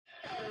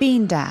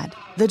Bean Dad,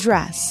 The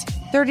Dress,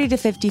 30 to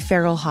 50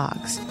 Feral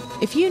Hogs.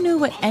 If you knew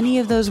what any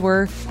of those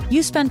were,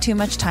 you spend too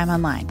much time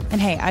online.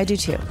 And hey, I do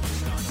too.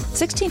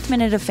 16th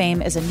Minute of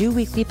Fame is a new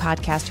weekly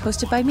podcast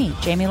hosted by me,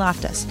 Jamie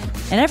Loftus.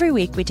 And every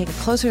week we take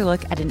a closer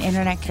look at an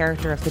internet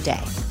character of the day.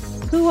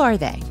 Who are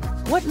they?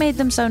 What made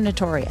them so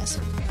notorious?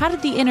 How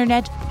did the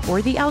internet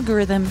or the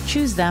algorithm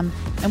choose them?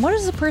 And what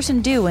does a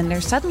person do when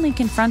they're suddenly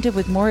confronted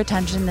with more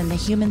attention than the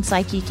human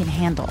psyche can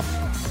handle?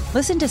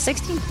 Listen to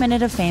 16th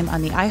Minute of Fame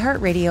on the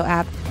iHeartRadio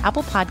app,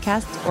 Apple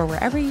Podcasts, or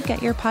wherever you get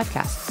your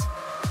podcasts.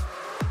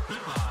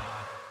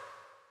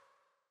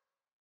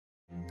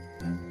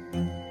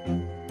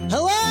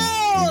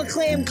 Hello,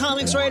 acclaimed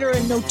comics writer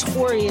and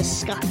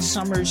notorious Scott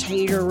Summers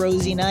hater,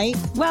 Rosie Knight.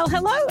 Well,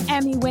 hello,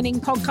 Emmy-winning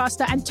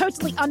podcaster and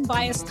totally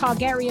unbiased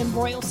Targaryen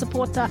royal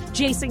supporter,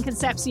 Jason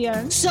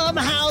Concepcion.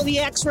 Somehow the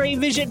X-Ray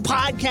Vision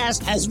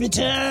podcast has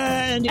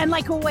returned. And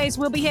like always,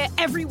 we'll be here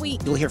every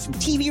week. You'll hear from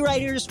TV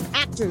writers,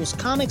 actors,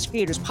 comics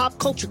creators, pop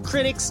culture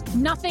critics.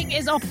 Nothing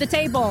is off the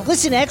table.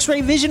 Listen to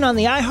X-Ray Vision on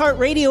the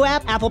iHeartRadio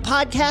app, Apple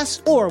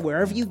Podcasts, or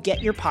wherever you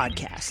get your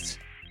podcasts.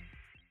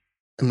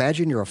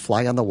 Imagine you're a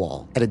fly on the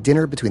wall at a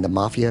dinner between the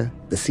Mafia,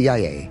 the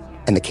CIA,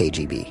 and the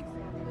KGB.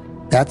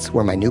 That's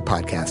where my new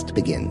podcast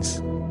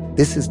begins.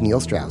 This is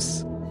Neil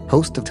Strauss,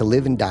 host of To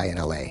Live and Die in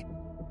LA,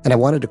 and I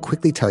wanted to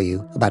quickly tell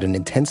you about an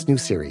intense new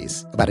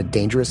series about a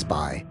dangerous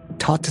spy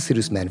taught to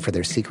seduce men for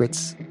their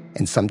secrets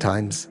and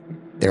sometimes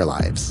their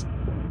lives.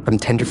 From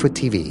Tenderfoot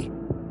TV,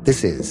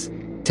 this is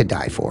To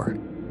Die For.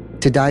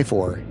 To Die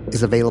For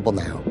is available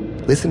now.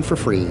 Listen for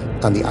free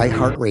on the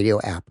iHeartRadio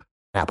app,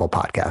 Apple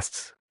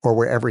Podcasts, or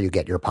wherever you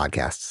get your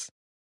podcasts.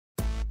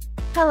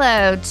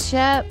 Hello,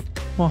 Chip.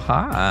 Well,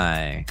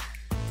 hi.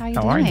 How are you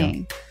Are doing?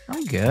 you?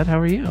 I'm good. How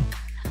are you?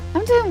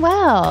 I'm doing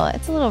well.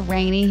 It's a little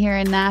rainy here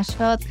in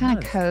Nashville. It's kind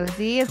of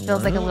cozy. It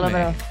feels like a little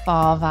bit of a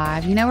fall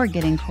vibe. You know, we're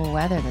getting cool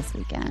weather this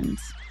weekend.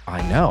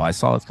 I know. I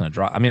saw it's going to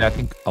drop. I mean, I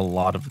think a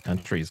lot of the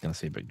country is going to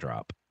see a big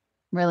drop.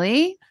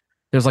 Really?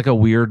 There's like a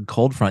weird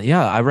cold front.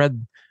 Yeah, I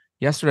read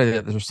yesterday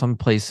that there's some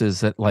places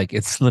that like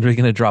it's literally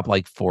going to drop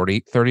like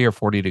 30 or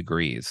 40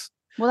 degrees.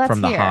 Well, that's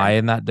from the here. high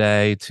in that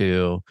day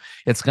to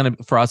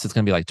for us it's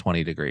gonna be like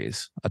 20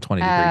 degrees, a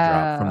 20 degree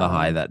drop from the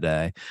high that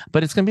day,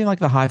 but it's gonna be like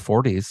the high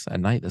 40s at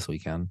night this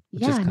weekend,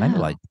 which is kind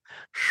of like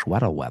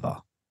sweater weather.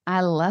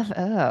 I love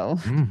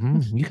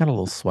You got a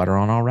little sweater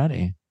on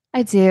already.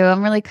 I do.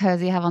 I'm really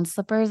cozy. I have on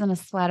slippers and a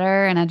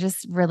sweater, and I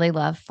just really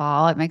love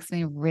fall. It makes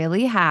me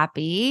really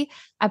happy.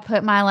 I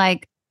put my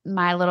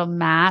little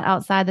mat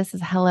outside. This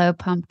is Hello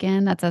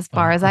Pumpkin. That's as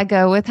far as I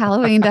go with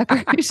Halloween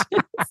decorations.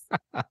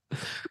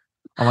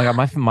 Oh my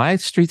God, my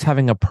street's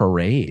having a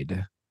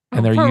parade.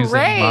 And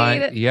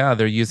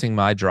they're using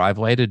my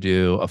driveway to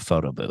do a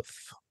photo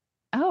booth.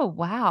 Oh,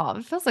 wow.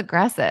 It feels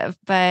aggressive,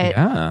 but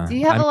yeah. Do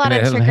you have a lot of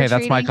trick-or-treating? Hey,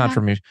 that's my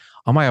confirmation.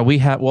 Oh my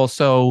God,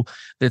 so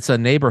it's a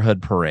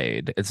neighborhood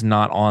parade. It's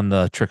not on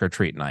the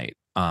trick-or-treat night.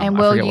 And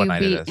will you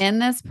be in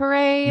this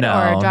parade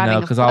or driving?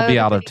 No, because I'll be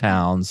out of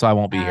town, so I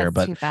won't be here.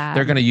 But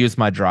they're going to use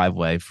my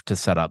driveway to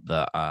set up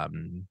the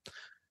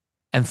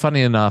And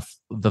funny enough,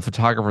 the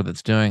photographer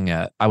that's doing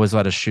it, I was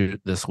at a shoot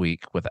this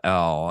week with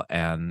Elle,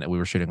 and we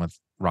were shooting with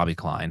Robbie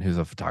Klein, who's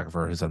a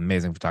photographer, who's an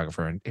amazing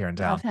photographer here in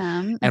town.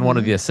 And one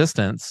of the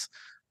assistants,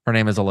 her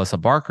name is Alyssa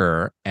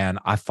Barker, and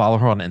I follow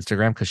her on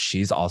Instagram because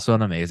she's also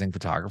an amazing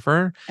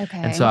photographer. Okay.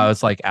 And so I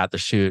was like at the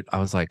shoot, I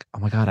was like, oh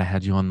my God, I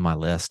had you on my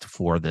list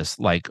for this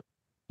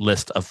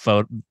list of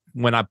photo.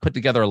 When I put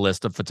together a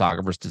list of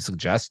photographers to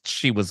suggest,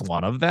 she was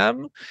one of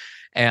them.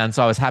 And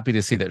so I was happy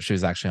to see that she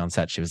was actually on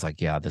set. She was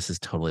like, yeah, this is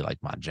totally like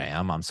my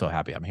jam. I'm so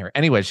happy I'm here.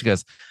 Anyway, she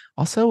goes,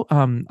 also,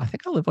 I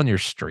think I live on your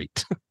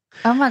street.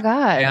 Oh my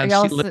God. And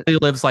she literally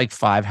lives like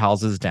 5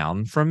 houses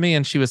down from me.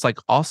 And she was like,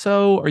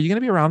 also, are you going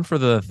to be around for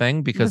the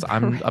thing? Because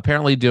I'm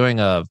apparently doing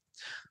a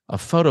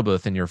photo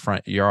booth in your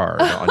front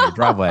yard on your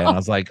driveway. And I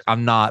was like,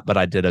 I'm not, but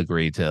I did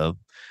agree to.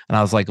 And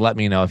I was like, let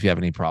me know if you have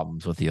any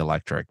problems with the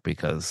electric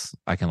because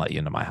I can let you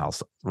into my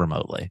house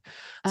remotely.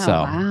 Oh, so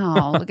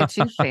wow. Look at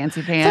you,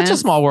 fancy pants. Such a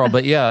small world.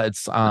 But yeah,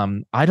 it's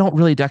I don't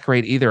really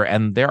decorate either.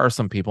 And there are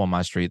some people on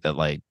my street that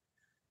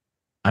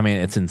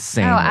it's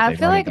insane. I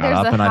feel like there's a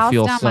house and I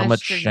feel down so my much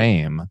street.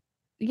 Shame.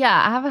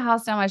 Yeah, I have a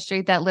house down my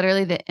street that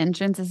literally the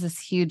entrance is this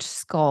huge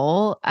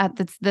skull. At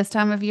this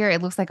time of year,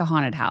 it looks like a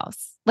haunted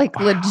house,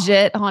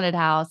 legit haunted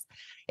house.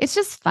 It's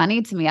just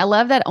funny to me. I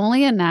love that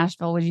only in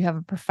Nashville would you have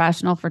a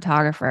professional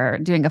photographer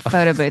doing a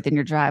photo booth in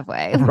your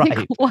driveway.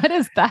 Right. What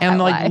is that? And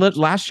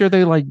last year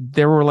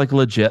there were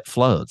legit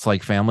floats,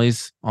 like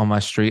families on my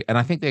street. And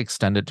I think they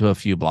extended to a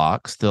few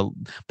blocks still,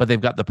 but they've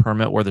got the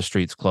permit where the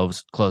street's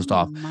closed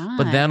off.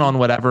 But then on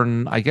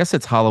whatever, I guess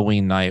it's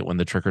Halloween night when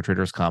the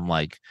trick-or-treaters come,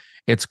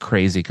 it's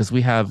crazy because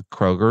we have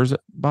Kroger's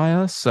by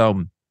us.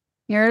 So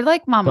you're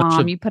like my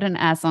mom. You put an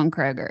S on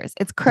Kroger's.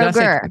 It's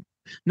Kroger.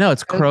 No,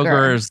 it's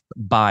Kroger's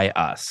by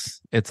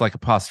us. It's like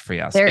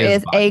apostrophe S. There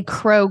is a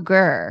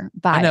Kroger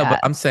by us. I know, but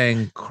I'm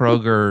saying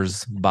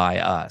Kroger's by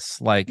us.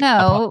 No.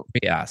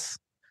 Apostrophe S.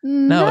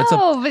 No,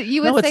 but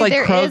you would say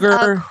there is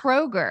a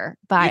Kroger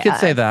by us. You could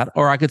say that,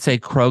 or I could say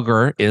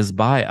Kroger is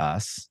by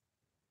us.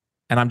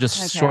 And I'm just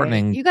Okay.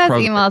 shortening. You guys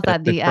Kroger email us to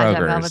at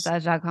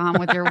the@velvetsedge.com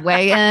with your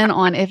weigh in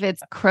on if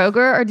it's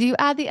Kroger or do you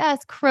add the S?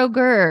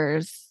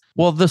 Kroger's.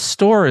 Well, the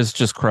store is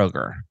just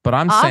Kroger, but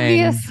I'm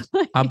saying,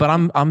 Obviously. but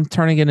I'm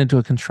turning it into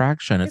a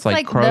contraction. It's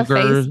like the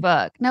Kroger.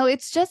 Facebook. No,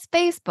 it's just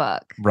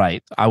Facebook.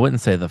 Right. I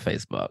wouldn't say the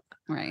Facebook.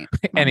 Right.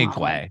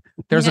 Anyway,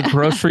 there's a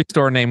grocery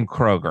store named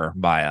Kroger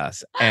by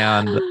us,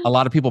 and a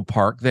lot of people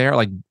park there.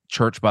 Like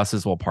church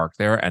buses will park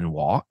there and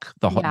walk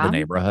the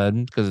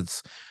neighborhood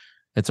because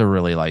it's a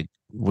really like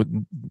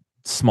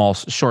small,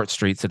 short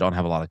streets that don't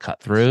have a lot of cut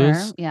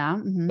throughs. Sure. Yeah.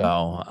 Mm-hmm.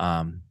 So,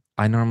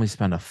 I normally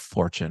spend a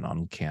fortune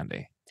on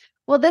candy.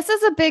 Well, this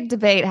is a big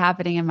debate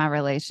happening in my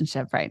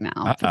relationship right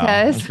now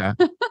because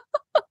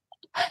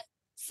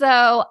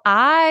so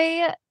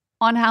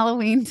on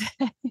Halloween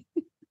day,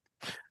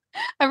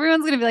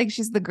 everyone's gonna be like,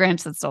 she's the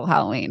Grinch that stole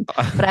Halloween.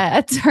 But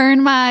I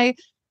turn my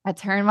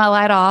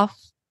light off.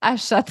 I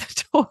shut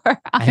the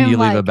door. And you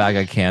leave a bag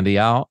of candy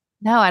out?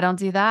 No, I don't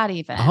do that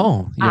even.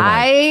 Oh,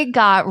 I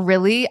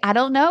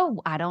don't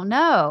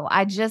know.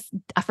 I just,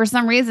 for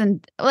some reason,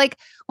 like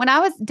when I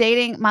was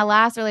dating my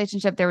last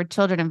relationship, there were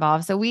children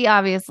involved. So we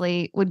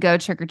obviously would go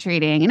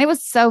trick-or-treating and it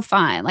was so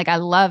fun. Like I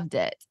loved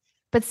it.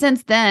 But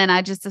since then,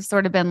 I just have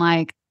sort of been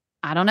like,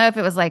 I don't know if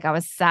it was like I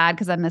was sad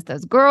because I missed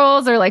those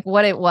girls or like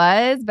what it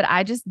was, but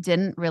I just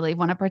didn't really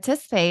want to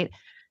participate.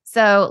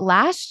 So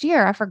last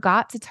year I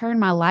forgot to turn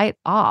my light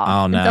off.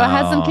 Oh, no. And so I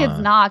had some kids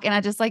knock and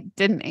I just like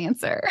didn't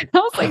answer. I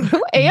was like,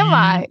 who am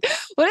I?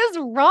 What is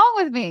wrong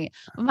with me?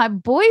 My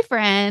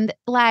boyfriend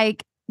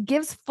like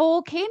gives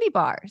full candy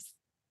bars.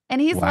 And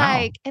he's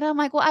like, and I'm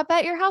like, well, I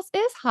bet your house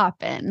is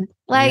hopping.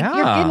 Like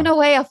you're giving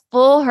away a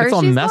full Hershey's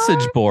bar. It's on message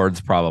bar? boards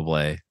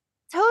probably.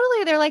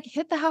 Totally. They're like,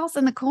 hit the house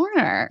in the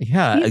corner.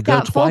 Yeah. He's go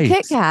got twice. full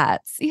Kit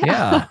Kats.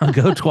 Yeah.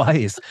 Go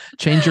twice.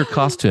 Change your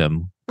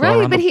costume.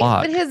 Right, but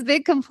his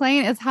big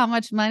complaint is how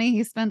much money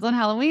he spends on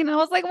Halloween. And I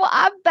was like, well,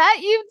 I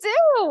bet you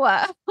do.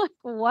 Like,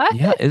 what?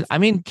 Yeah, I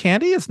mean,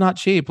 candy is not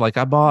cheap. Like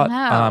I bought,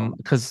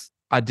 because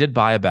I did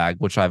buy a bag,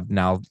 which I've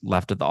now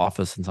left at the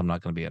office since I'm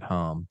not going to be at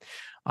home.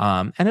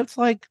 And it's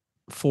like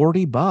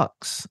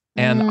 $40,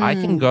 and I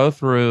can go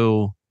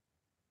through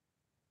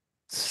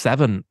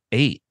 7,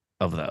 8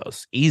 of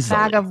those easily.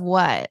 Bag of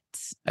what?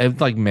 It's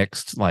like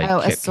mixed, like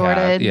Kit assorted.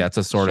 Kat. Yeah, it's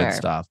assorted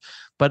stuff.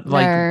 But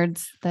like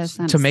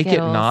to make it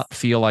not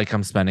feel like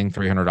I'm spending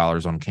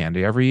 $300 on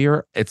candy every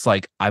year, it's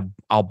like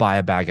I'll buy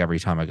a bag every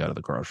time I go to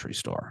the grocery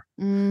store.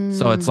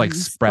 So it's like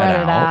spread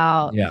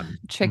out. Yeah,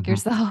 trick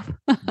yourself.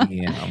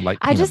 Yeah, like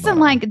I just am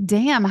like,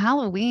 damn,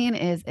 Halloween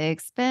is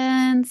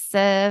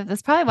expensive.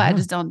 That's probably why I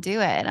just don't do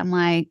it. I'm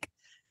like,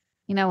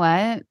 you know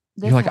what?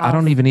 You're like, I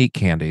don't even eat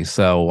candy,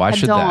 so why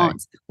should they?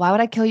 Why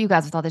would I kill you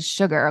guys with all this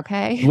sugar?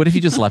 Okay. What if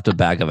you just left a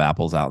bag of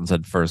apples out and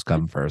said first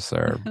come, first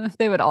serve?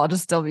 They would all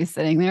just still be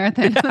sitting there at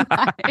the end of the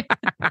night.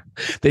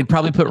 They'd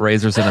probably put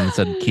razors in them and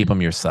said, keep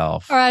them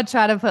yourself. Or I'd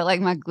try to put like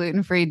my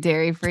gluten-free,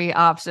 dairy-free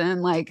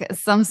option, like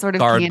some sort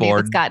of candy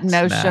that's got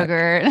no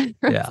sugar.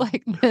 It's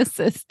like, this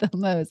is the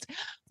most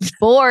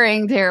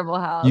boring, terrible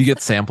house. You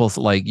get samples,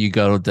 like you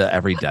go to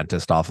every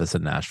dentist office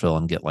in Nashville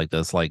and get like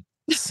this like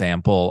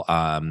sample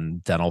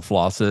dental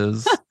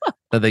flosses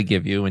that they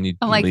give you when you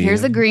like, leave.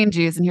 Here's a green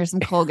juice and here's some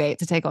Colgate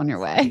to take on your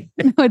way.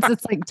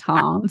 It's like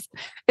Tom's.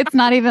 It's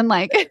not even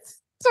like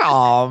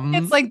Tom's.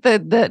 It's like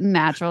the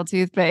natural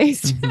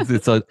toothpaste.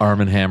 It's like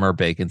Arm & Hammer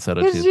baking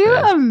soda toothpaste. Could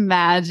you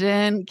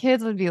imagine?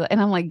 Kids would be like,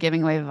 and I'm like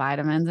giving away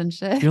vitamins and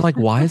shit. You're like,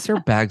 why is there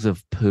bags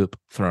of poop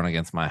thrown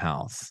against my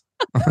house?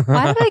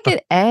 Why did I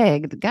get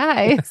egged,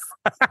 guys?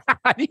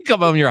 You come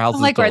home, your house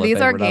is like, are these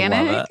papered.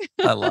 organic?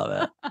 I love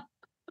it.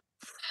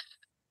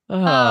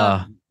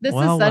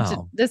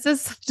 This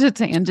is such a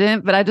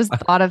tangent, but I just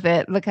thought of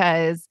it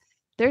because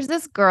there's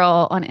this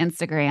girl on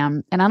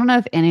Instagram, and I don't know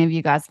if any of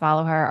you guys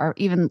follow her or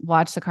even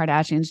watch the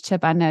Kardashians.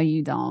 Chip, I know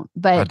you don't,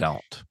 but I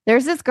don't.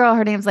 There's this girl,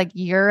 her name's like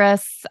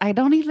Eurus. I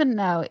don't even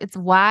know. It's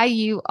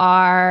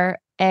YURA.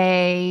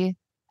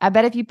 I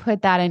bet if you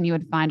put that in, you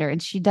would find her.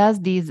 And she does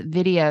these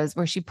videos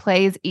where she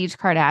plays each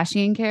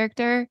Kardashian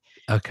character.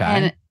 Okay.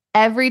 And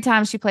every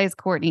time she plays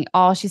Kourtney,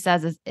 all she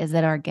says is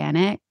it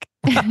organic?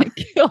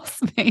 It kills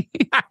me.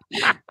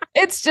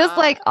 It's just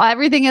like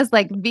everything is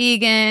like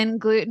vegan,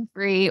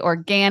 gluten-free,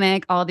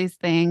 organic, all these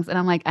things. And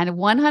I'm like, I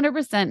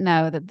 100%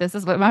 know that this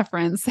is what my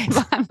friends say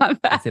behind my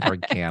back. Is it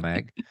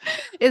organic?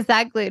 Is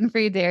that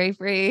gluten-free,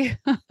 dairy-free?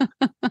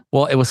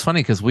 Well, it was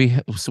funny because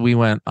we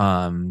went,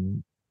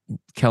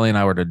 Kelly and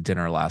I were to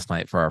dinner last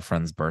night for our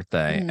friend's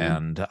birthday,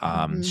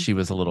 and she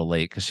was a little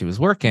late because she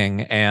was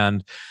working,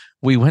 and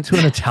we went to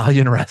an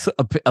Italian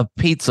a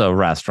pizza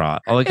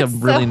restaurant, like a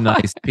really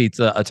nice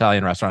pizza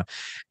Italian restaurant.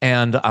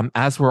 And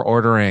as we're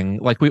ordering,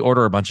 like we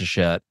order a bunch of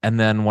shit, and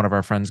then one of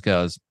our friends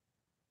goes,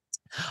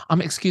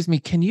 excuse me,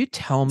 can you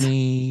tell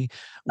me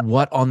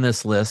what on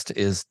this list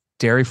is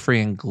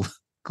dairy-free and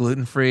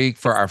gluten-free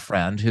for our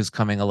friend who's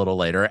coming a little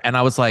later? And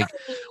I was like,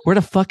 we're at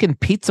a fucking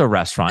pizza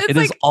restaurant. It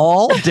is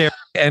all dairy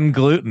and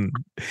gluten.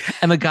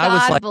 And the guy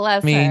was like,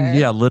 I mean,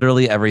 yeah,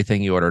 literally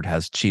everything you ordered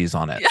has cheese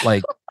on it.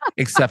 Like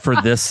except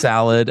for this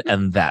salad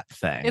and that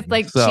thing. It's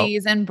like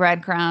cheese and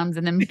breadcrumbs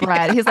and then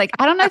bread. He's like,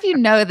 I don't know if you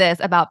know this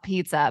about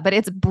pizza, but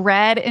it's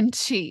bread and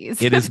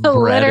cheese. It is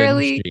bread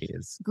literally and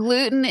cheese.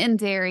 Gluten and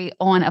dairy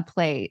on a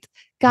plate.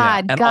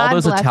 God, and God all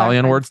those bless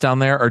Italian our words down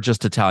there are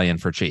just Italian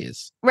for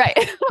cheese. Right.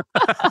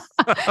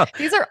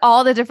 These are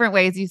all the different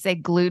ways you say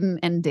gluten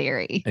and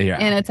dairy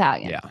in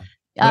Italian. Yeah.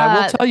 But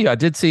I will tell you, I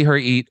did see her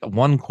eat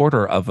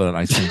 1/4 of an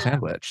ice cream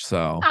sandwich.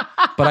 So,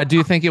 but I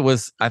do think it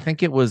was,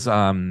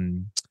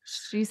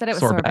 she said it was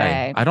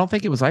sorbet. I don't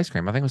think it was ice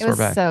cream. I think it was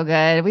sorbet. Was so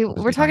good.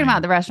 We're talking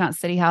about the restaurant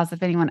City House.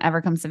 If anyone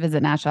ever comes to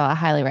visit Nashville, I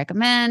highly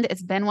recommend.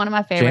 It's been one of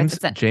my favorites.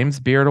 James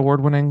Beard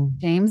award-winning.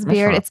 James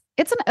Beard.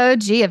 It's an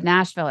OG of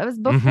Nashville. It was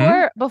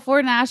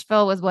before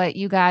Nashville was what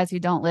you guys who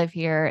don't live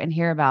here and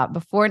hear about.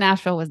 Before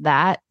Nashville was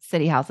that,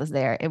 City House was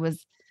there. It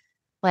was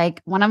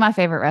like one of my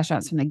favorite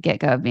restaurants from the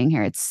get-go of being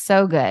here. It's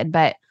so good.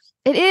 But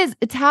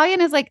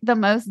Italian is like the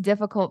most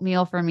difficult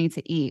meal for me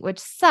to eat, which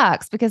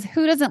sucks because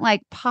who doesn't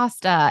like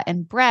pasta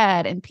and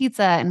bread and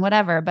pizza and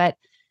whatever? But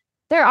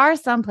there are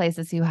some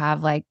places who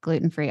have like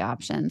gluten-free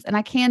options, and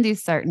I can do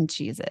certain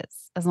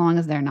cheeses as long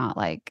as they're not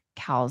like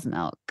cow's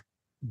milk.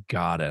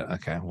 Got it.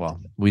 Okay.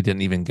 Well, we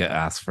didn't even get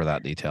asked for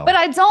that detail. But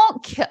I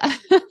don't.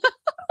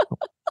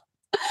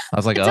 I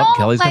was like,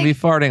 Kelly's going to be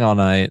farting all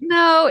night.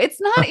 No, it's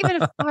not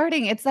even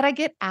farting. It's that I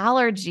get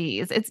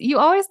allergies. You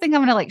always think I'm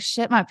going to like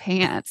shit my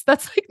pants.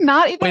 That's like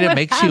not even Wait, what it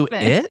makes happens. you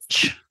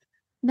itch?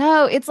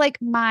 No, it's like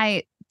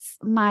my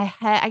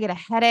head. I get a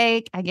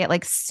headache. I get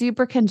like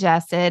super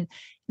congested.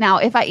 Now,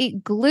 if I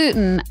eat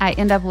gluten, I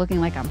end up looking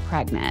like I'm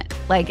pregnant.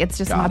 Like it's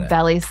just my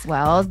belly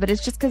swells, but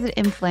it's just because it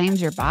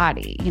inflames your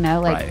body,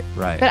 like,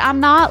 right. But I'm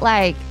not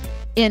like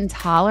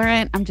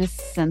intolerant. I'm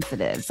just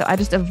sensitive. So I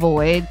just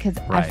avoid because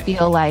I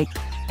feel like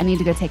I need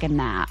to go take a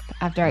nap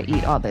after I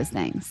eat all those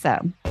things.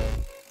 So,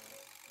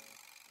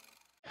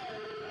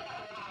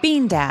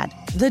 Bean Dad,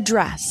 The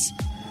Dress,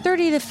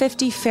 30 to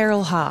 50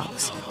 Feral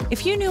Hogs.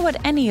 If you knew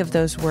what any of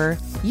those were,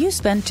 you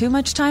spend too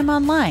much time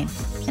online.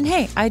 And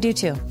hey, I do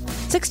too.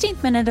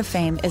 16th Minute of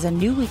Fame is a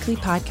new weekly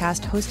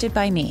podcast hosted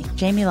by me,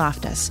 Jamie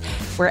Loftus,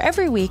 where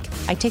every week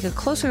I take a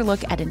closer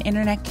look at an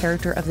internet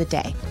character of the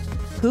day.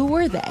 Who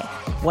were they?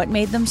 What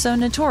made them so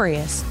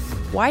notorious?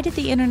 Why did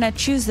the internet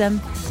choose them?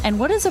 And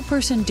what does a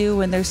person do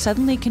when they're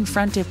suddenly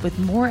confronted with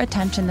more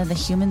attention than the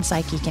human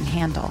psyche can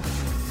handle?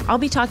 I'll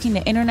be talking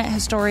to internet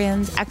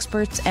historians,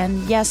 experts,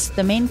 and yes,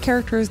 the main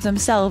characters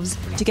themselves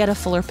to get a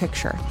fuller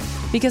picture.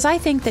 Because I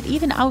think that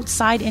even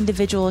outside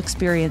individual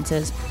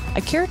experiences,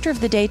 a character of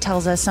the day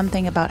tells us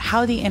something about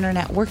how the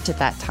internet worked at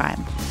that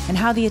time and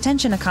how the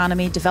attention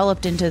economy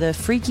developed into the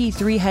freaky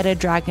three-headed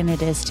dragon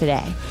it is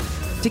today.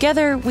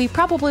 Together, we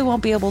probably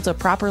won't be able to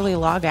properly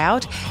log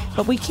out,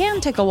 but we can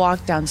take a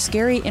walk down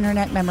scary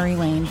internet memory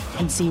lane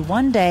and see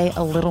one day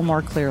a little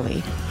more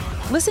clearly.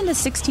 Listen to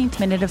 16th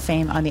Minute of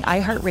Fame on the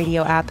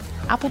iHeartRadio app,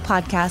 Apple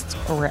Podcasts,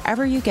 or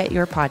wherever you get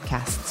your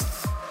podcasts.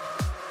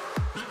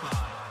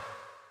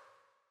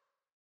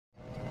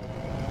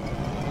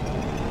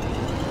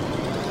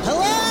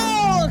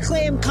 Hello,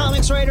 acclaimed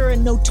comics writer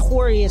and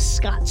notorious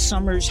Scott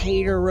Summers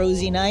hater,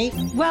 Rosie Knight.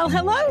 Well,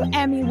 hello,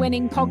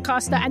 Emmy-winning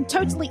podcaster and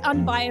totally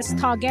unbiased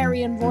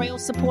Targaryen royal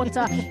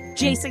supporter,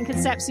 Jason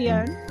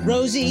Concepcion.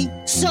 Rosie,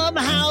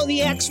 somehow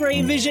the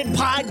X-Ray Vision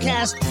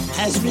podcast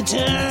has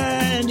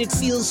returned. It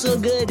feels so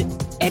good.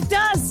 It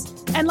does.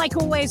 And like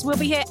always, we'll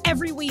be here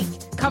every week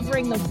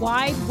covering the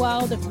wide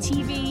world of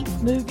TV,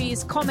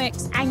 movies,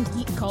 comics, and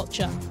geek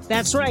culture.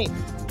 That's right.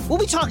 We'll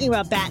be talking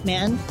about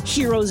Batman,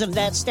 heroes of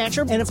that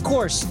stature, and of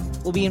course,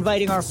 we'll be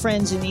inviting our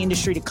friends in the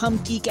industry to come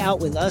geek out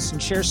with us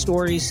and share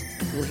stories.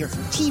 We'll hear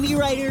from TV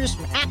writers,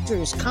 from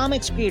actors,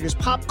 comics creators,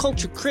 pop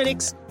culture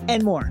critics,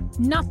 and more.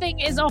 Nothing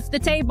is off the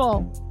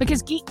table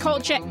because geek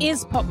culture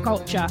is pop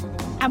culture,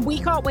 and we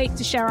can't wait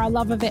to share our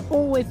love of it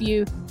all with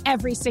you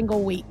every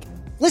single week.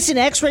 Listen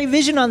to X-Ray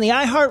Vision on the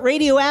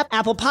iHeartRadio app,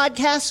 Apple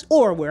Podcasts,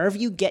 or wherever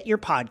you get your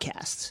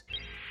podcasts.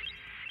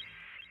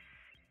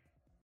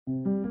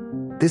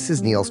 This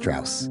is Neil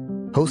Strauss,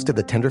 host of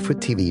the Tenderfoot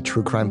TV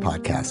true crime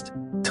podcast,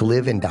 To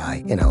Live and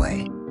Die in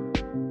LA.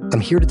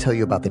 I'm here to tell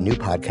you about the new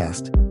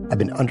podcast I've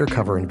been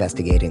undercover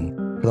investigating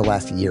for the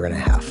last year and a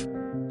half.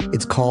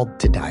 It's called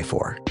To Die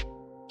For.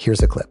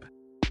 Here's a clip.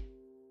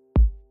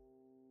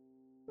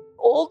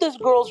 All these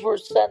girls were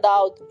sent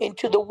out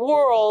into the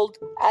world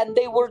and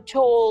they were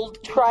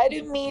told, try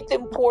to meet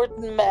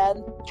important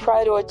men,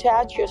 try to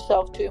attach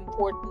yourself to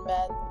important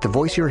men. The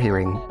voice you're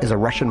hearing is a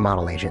Russian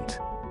model agent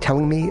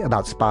telling me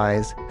about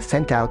spies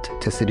sent out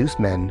to seduce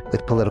men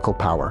with political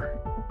power.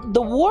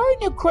 The war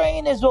in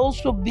Ukraine is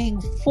also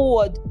being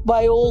fought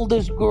by all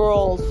these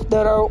girls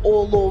that are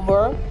all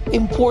over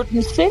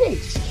important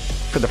cities.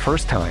 For the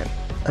first time,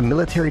 a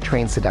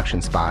military-trained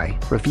seduction spy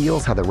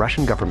reveals how the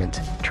Russian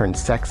government turned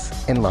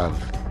sex and love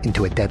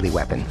into a deadly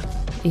weapon.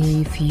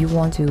 If you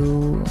want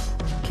to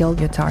kill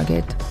your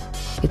target,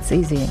 it's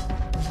easy.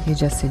 You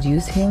just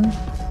seduce him,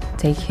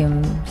 take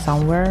him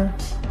somewhere,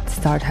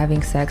 start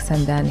having sex,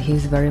 and then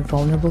he's very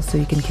vulnerable, so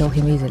you can kill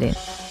him easily.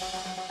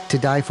 To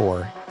Die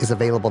For is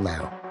available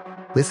now.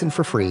 Listen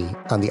for free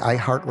on the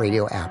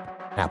iHeartRadio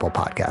app, Apple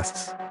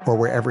Podcasts, or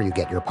wherever you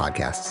get your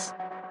podcasts.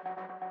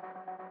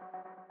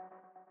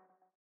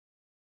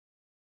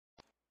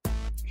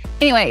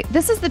 Anyway,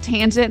 this is the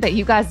tangent that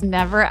you guys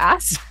never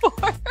asked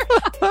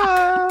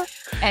for.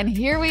 And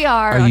here we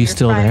are. Are you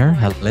still there?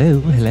 Hello.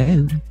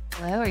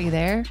 Hello, are you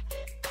there?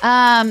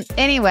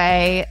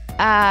 Anyway,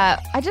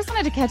 I just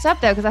wanted to catch up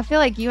though, because I feel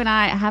like you and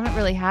I haven't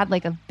really had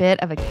like a bit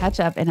of a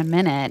catch up in a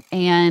minute.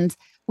 And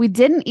we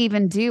didn't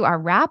even do our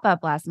wrap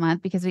up last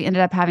month because we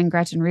ended up having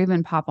Gretchen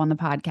Rubin pop on the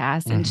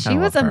podcast, and she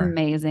was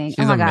amazing. She's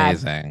oh my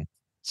amazing. God.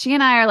 She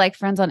and I are like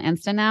friends on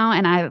Insta now,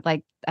 and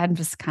I'm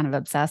just kind of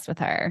obsessed with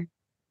her.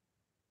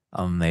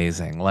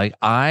 Amazing. Like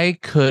I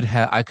could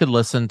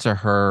listen to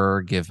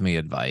her give me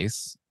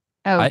advice.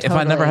 Oh, totally. If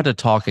I never had to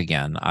talk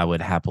again, I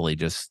would happily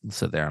just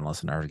sit there and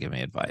listen to her give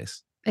me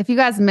advice. If you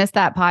guys missed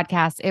that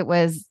podcast, it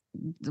was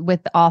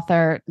with the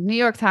author, New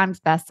York Times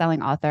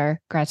bestselling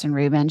author, Gretchen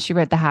Rubin. She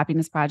wrote The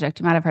Happiness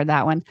Project. You might have heard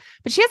that one.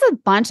 But she has a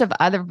bunch of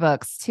other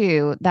books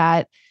too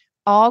that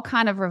all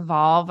kind of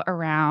revolve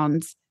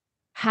around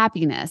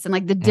happiness and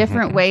like the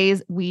different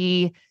ways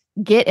we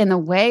get in the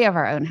way of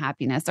our own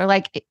happiness. Or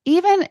like,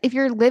 even if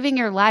you're living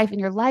your life and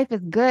your life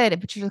is good,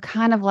 but you're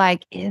kind of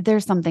like,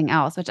 there's something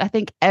else, which I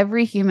think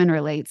every human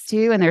relates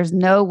to. And there's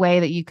no way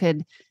that you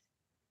could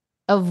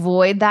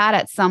avoid that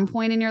at some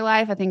point in your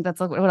life. I think that's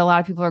what a lot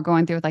of people are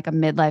going through with like a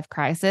midlife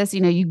crisis. You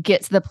know, you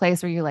get to the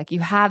place where you're like, you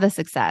have the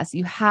success,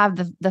 you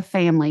have the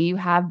family, you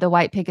have the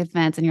white picket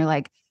fence, and you're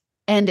like,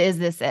 and is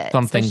this it?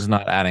 Something's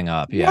not adding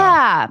up.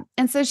 Yeah.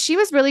 And so she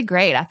was really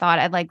great. I thought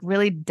I'd like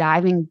really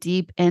diving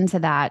deep into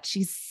that.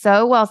 She's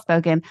so well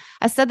spoken.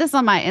 I said this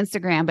on my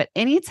Instagram, but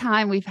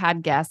anytime we've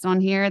had guests on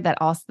here that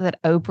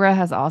Oprah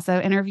has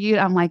also interviewed,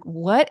 I'm like,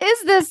 what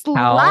is this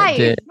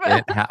life?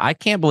 I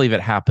can't believe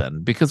it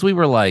happened because we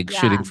were like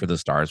shooting for the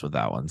stars with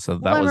that one. So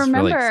that was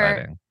really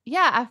exciting.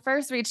 Yeah. I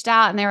first reached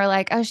out and they were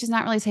like, oh, she's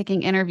not really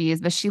taking interviews,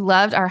 but she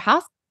loved our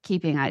housekeeping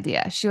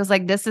idea. She was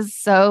like, this is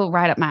so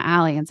right up my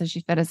alley. And so she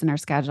fit us in her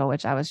schedule,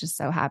 which I was just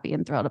so happy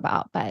and thrilled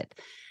about. But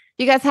if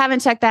you guys haven't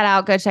checked that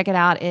out, go check it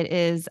out. It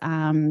is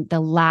the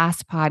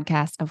last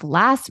podcast of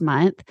last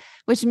month,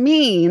 which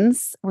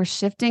means we're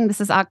shifting. This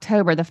is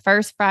October, the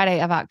first Friday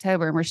of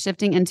October, and we're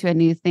shifting into a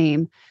new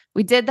theme.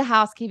 We did the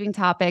housekeeping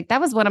topic. That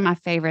was one of my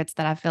favorites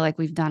that I feel like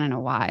we've done in a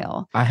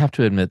while. I have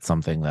to admit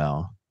something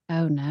though.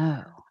 Oh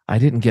no. I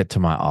didn't get to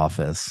my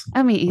office.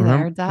 Oh, me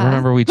either.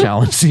 Remember we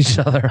challenged each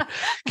other.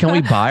 Can we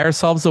buy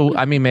ourselves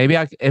maybe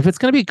if it's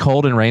going to be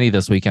cold and rainy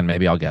this weekend,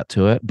 maybe I'll get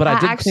to it. But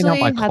I did clean out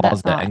my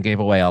closet and gave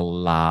away a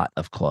lot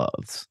of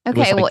clothes.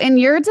 Okay, well, in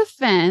your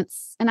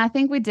defense, and I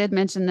think we did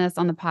mention this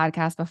on the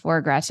podcast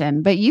before,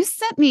 Gretchen, but you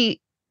sent me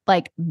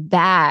like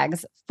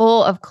bags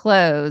full of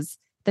clothes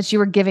that you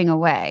were giving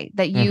away,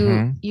 that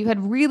you had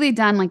really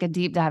done like a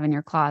deep dive in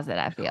your closet,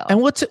 I feel.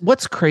 And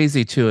what's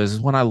crazy too is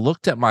when I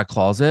looked at my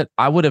closet,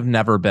 I would have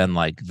never been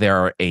like, there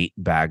are 8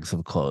 bags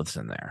of clothes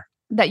in there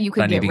that you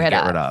could get rid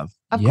of.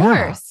 Of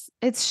course.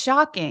 It's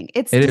shocking.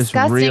 It's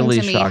disgusting really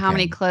to me how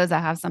many clothes I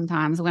have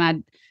sometimes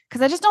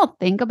because I just don't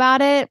think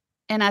about it.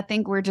 And I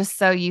think we're just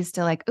so used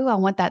to like, oh, I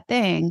want that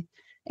thing.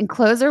 And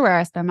clothes are where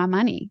I spend my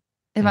money,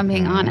 if I'm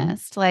being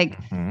honest. Like,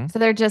 so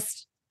they're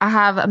just, I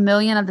have a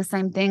million of the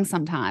same things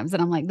sometimes.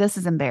 And I'm like, this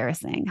is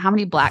embarrassing. How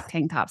many black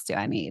tank tops do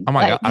I need? Oh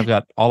my God. I've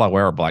got all I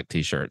wear are black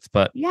t-shirts,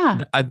 but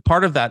yeah,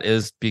 part of that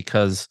is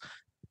because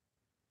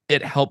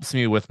it helps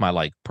me with my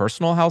like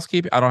personal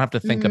housekeeping. I don't have to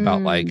think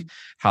about like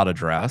how to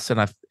dress.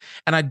 And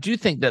I do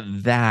think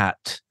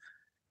that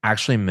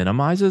actually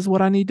minimizes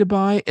what I need to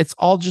buy. It's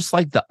all just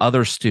like the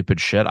other stupid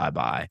shit I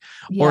buy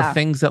or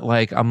things that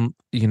like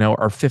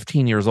are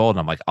 15 years old. And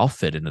I'm like, I'll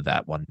fit into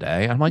that one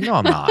day. I'm like, no,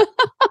 I'm not.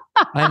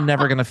 I'm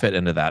never going to fit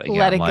into that again.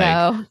 Let it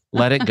go.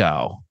 Let it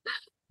go.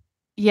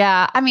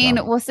 Yeah. I mean,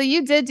 well, so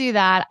you did do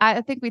that.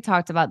 I think we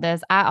talked about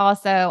this.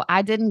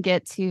 I didn't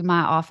get to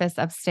my office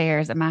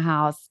upstairs at my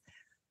house,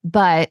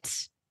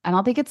 but I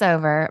don't think it's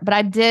over. But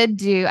I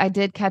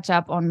did catch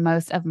up on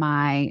most of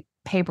my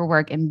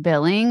paperwork and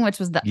billing, which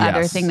was the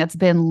other thing that's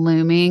been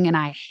looming and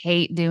I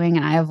hate doing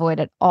and I avoid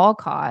at all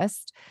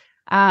costs.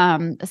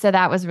 So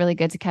that was really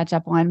good to catch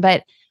up on.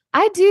 But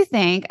I do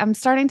think I'm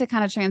starting to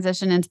kind of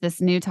transition into this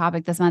new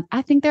topic this month.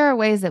 I think there are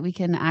ways that we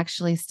can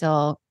actually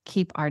still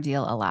keep our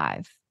deal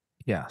alive.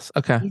 Yes.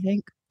 Okay. You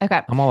think?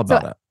 Okay. I'm all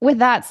about it. With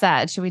that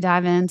said, should we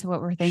dive into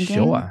what we're thinking?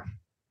 Sure.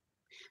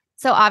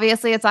 So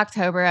obviously it's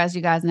October, as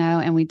you guys know,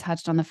 and we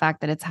touched on the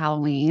fact that it's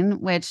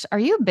Halloween, which are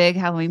you a big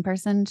Halloween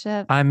person,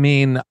 Chip? I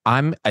mean,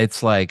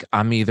 it's like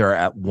I'm either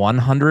at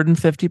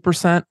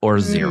 150% or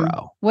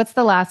 0. What's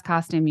the last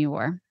costume you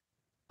wore?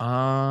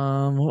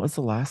 What was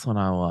the last one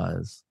I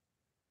was?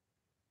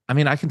 I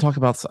mean, I can talk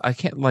about, I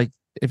can't like,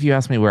 if you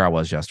ask me where I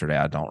was yesterday,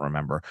 I don't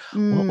remember.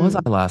 What was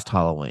I last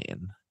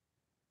Halloween?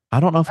 I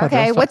don't know if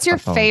Okay, what's your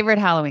favorite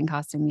Halloween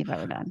costume you've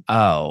ever done?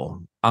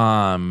 Oh,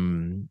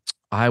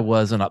 I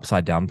was an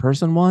upside down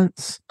person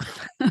once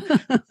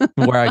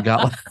where I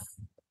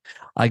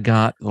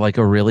got like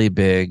a really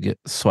big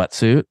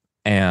sweatsuit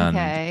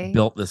and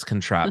built this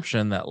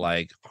contraption that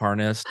like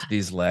harnessed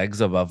these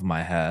legs above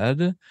my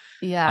head.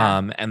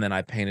 Yeah. And then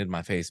I painted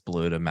my face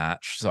blue to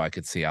match so I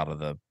could see out of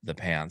the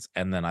pants.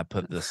 And then I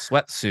put this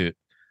sweatsuit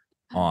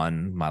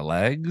on my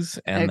legs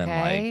and then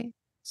like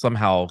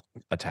somehow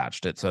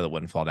attached it so that it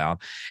wouldn't fall down.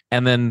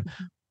 And then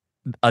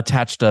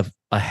attached a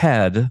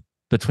head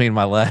between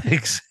my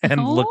legs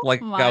and looked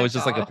like I was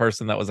just like a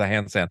person that was a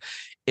handstand.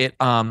 It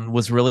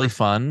was really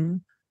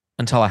fun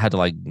until I had to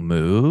like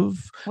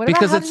move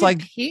because it's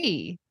like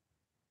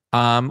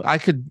I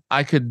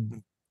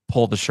could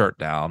pull the shirt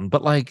down,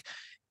 but like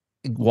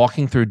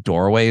walking through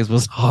doorways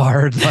was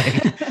hard.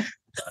 Like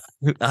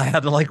I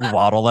had to like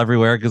waddle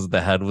everywhere because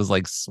the head was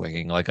like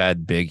swinging. Like I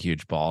had big,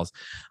 huge balls.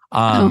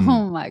 Oh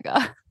my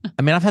God.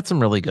 I mean, I've had some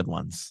really good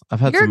ones.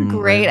 You're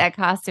great at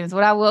costumes.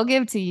 What I will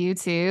give to you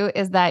too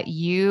is that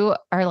you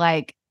are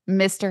like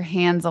Mr.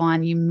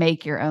 Hands-on. You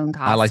make your own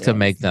costumes. I like to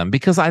make them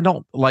because I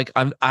don't like.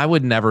 I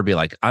would never be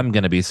like I'm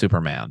gonna be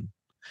Superman.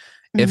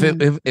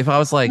 If I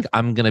was like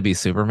I'm gonna be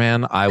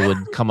Superman, I would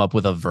come up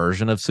with a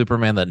version of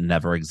Superman that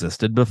never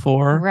existed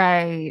before.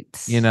 Right.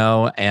 You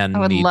know, and I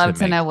would love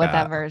to know what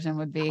that version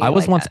would be. I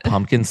was once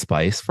Pumpkin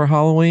Spice for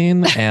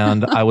Halloween,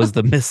 and I was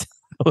the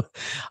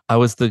I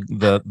was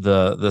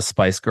the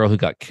Spice Girl who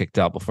got kicked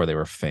out before they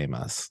were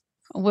famous.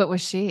 What was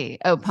she?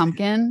 Oh,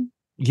 Pumpkin.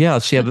 Yeah,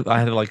 I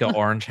had like an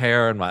orange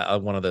hair and my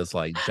one of those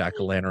like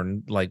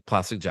jack-o'-lantern, like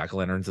plastic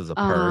jack-o'-lanterns as a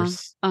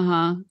purse.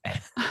 And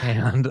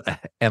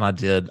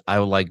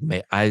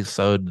I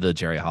sewed the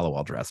Jerry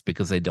Halliwell dress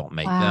because they don't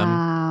make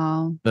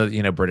them.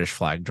 The British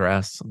flag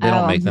dress. They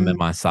don't make them in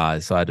my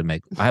size, so I had to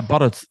make. I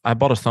bought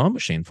a sewing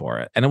machine for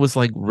it, and it was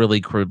like really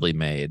crudely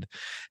made.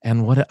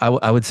 And what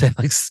I would say,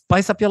 like,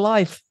 spice up your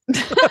life.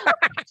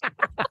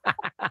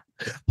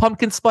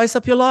 Pumpkin spice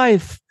up your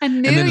life. I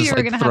knew you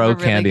were going to have a really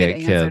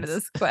good answer to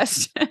this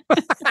question.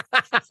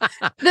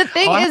 The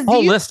thing is, I have a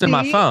whole list in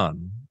my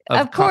phone.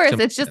 Of course,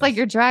 it's just like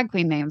your drag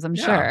queen names, I'm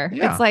sure.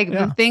 It's like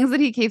the things that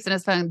he keeps in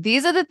his phone.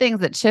 These are the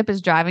things that Chip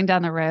is driving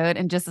down the road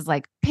and just is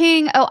like,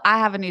 ping, oh, I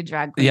have a new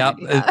drag queen. Yeah,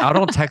 I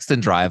don't text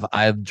and drive.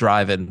 I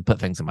drive and put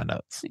things in my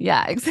notes.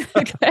 Yeah,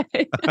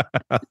 exactly.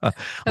 I'm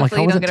like,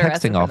 I was a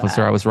texting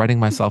officer. I was writing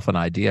myself an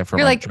idea for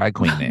my drag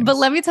queen name. But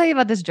let me tell you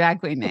about this drag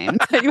queen name.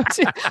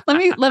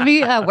 let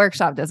me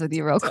workshop this with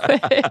you real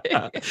quick.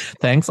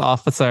 Thanks,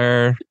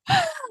 officer.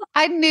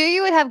 I knew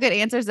you would have good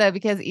answers though,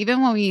 because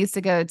even when we used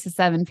to go to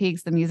Seven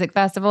Peaks, the music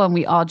festival, and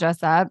we all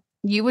dress up,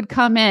 you would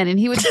come in and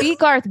he would be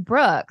Garth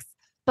Brooks,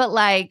 but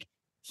like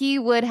he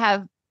would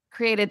have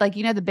created like,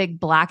 the big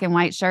black and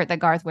white shirt that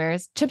Garth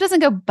wears. Chip doesn't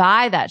go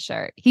buy that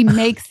shirt. He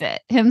makes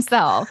it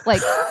himself,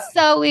 like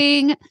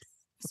sewing,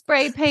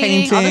 spray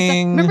painting, all this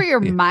stuff. Remember your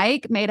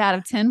mic made out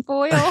of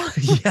tinfoil?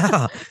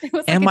 Yeah.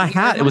 And my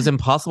hat, it was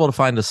impossible to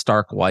find a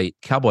stark white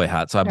cowboy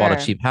hat. So I bought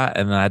a cheap hat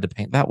and then I had to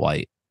paint that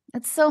white.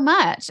 It's so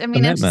much. I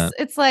mean,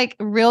 it's like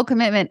real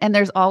commitment. And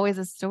there's always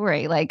a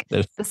story, like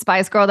the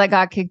Spice Girl that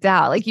got kicked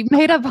out. Like you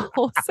made up a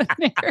whole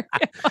scenario.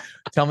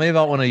 Tell me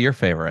about one of your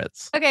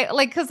favorites. Okay.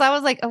 Like, because I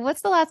was like, oh,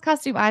 what's the last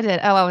costume I did?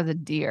 Oh, I was a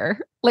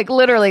deer. Like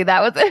literally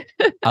that was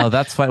it. Oh,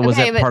 that's fine. Was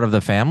it part of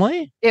the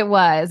family? It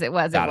was.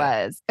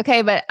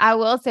 Okay. But I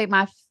will say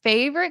my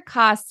favorite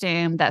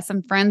costume that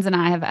some friends and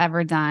I have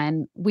ever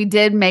done, we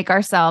did make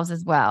ourselves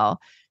as well.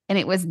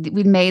 And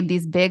we made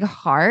these big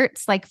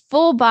hearts, like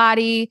full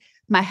body.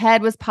 My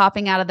head was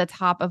popping out of the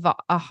top of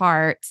a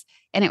heart,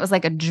 and it was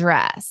like a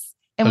dress.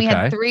 And we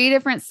had 3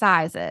 different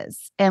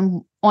sizes.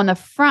 And on the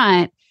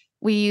front,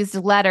 we used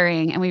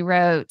lettering and we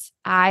wrote,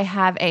 I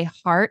have a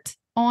heart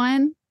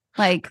on,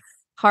 like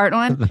heart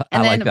on.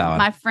 And then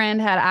my friend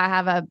had, I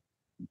have a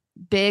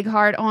big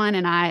heart on,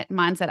 and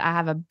mine said, I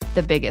have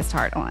the biggest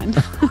heart on.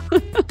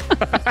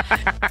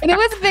 And it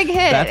was a big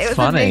hit. That's it was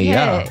funny. A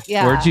big hit.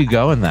 Yeah. Where'd you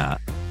go in that?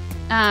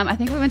 I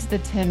think we went to the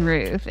Tin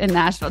Roof in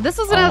Nashville. This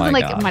was when I was in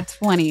like my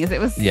 20s.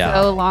 It was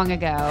so long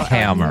ago.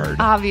 Hammered.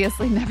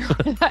 Obviously never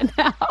would that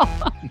now.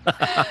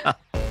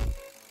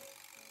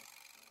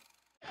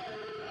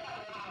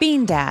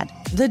 Bean Dad,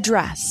 The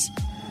Dress,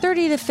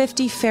 30 to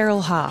 50 feral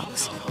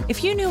hogs.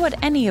 If you knew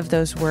what any of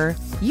those were,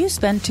 you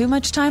spend too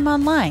much time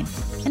online.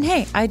 And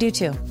hey, I do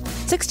too.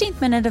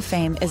 16th Minute of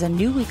Fame is a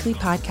new weekly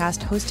podcast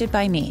hosted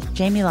by me,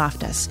 Jamie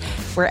Loftus,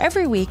 where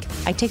every week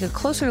I take a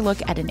closer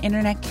look at an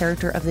internet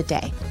character of the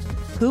day.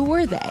 Who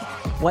were they?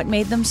 What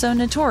made them so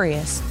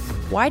notorious?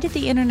 Why did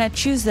the internet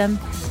choose them?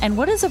 And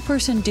what does a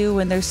person do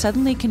when they're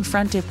suddenly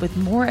confronted with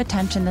more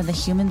attention than the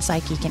human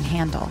psyche can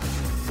handle?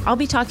 I'll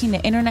be talking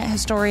to internet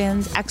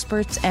historians,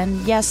 experts,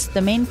 and yes, the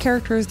main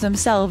characters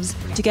themselves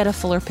to get a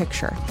fuller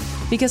picture.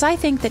 Because I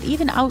think that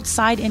even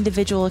outside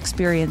individual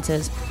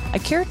experiences, a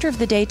character of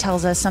the day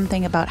tells us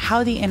something about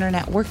how the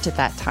internet worked at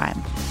that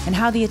time, and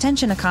how the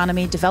attention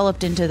economy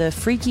developed into the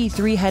freaky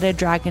 3-headed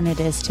dragon it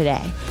is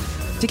today.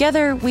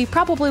 Together, we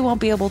probably won't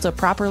be able to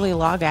properly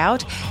log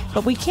out,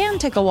 but we can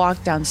take a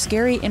walk down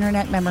scary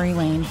internet memory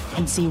lane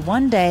and see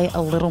one day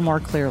a little more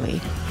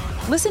clearly.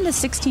 Listen to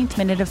 16th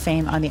Minute of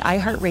Fame on the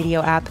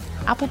iHeartRadio app,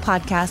 Apple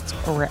Podcasts,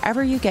 or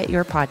wherever you get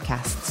your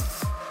podcasts.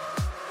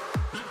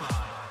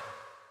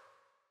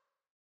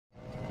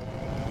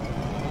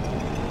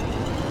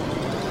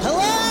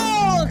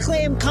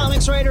 acclaimed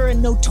comics writer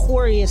and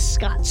notorious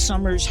Scott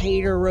Summers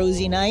hater,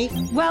 Rosie Knight.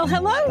 Well,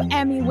 hello,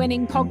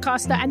 Emmy-winning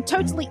podcaster and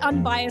totally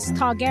unbiased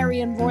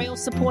Targaryen royal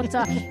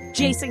supporter,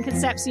 Jason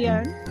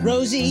Concepcion.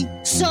 Rosie,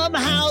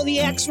 somehow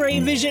the X-Ray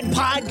Vision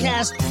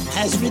podcast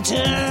has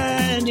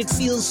returned. It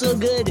feels so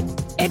good.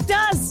 It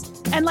does.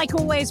 And like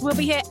always, we'll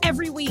be here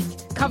every week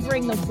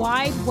covering the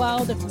wide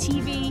world of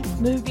TV,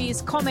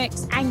 movies,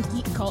 comics, and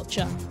geek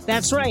culture.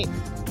 That's right.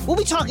 We'll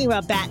be talking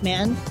about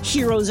Batman,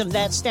 heroes of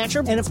that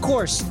stature, and of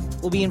course,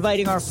 we'll be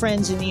inviting our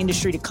friends in the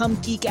industry to come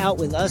geek out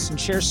with us and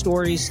share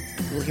stories.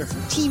 We'll hear from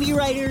TV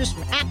writers,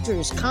 from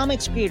actors,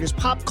 comics creators,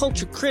 pop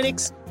culture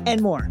critics, and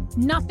more.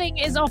 Nothing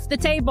is off the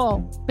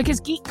table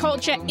because geek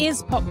culture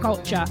is pop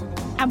culture,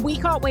 and we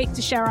can't wait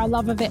to share our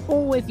love of it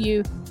all with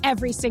you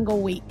every single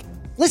week.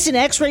 Listen to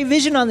X-Ray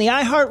Vision on the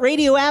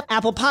iHeartRadio app,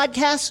 Apple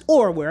Podcasts,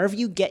 or wherever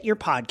you get your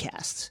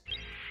podcasts.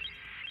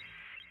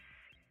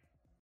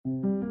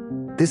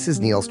 This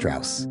is Neil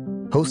Strauss,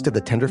 host of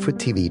the Tenderfoot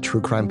TV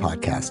true crime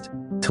podcast,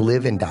 To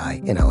Live and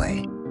Die in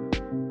LA.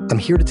 I'm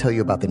here to tell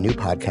you about the new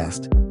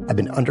podcast I've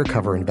been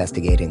undercover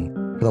investigating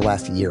for the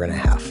last year and a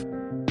half.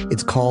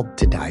 It's called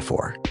To Die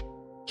For.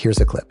 Here's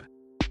a clip.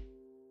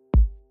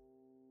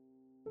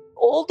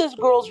 All these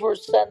girls were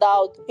sent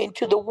out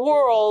into the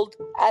world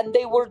and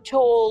they were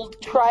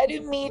told, try to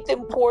meet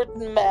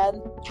important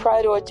men,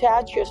 try to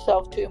attach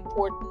yourself to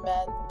important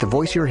men. The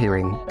voice you're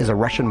hearing is a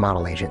Russian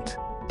model agent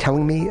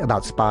telling me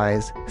about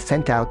spies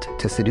sent out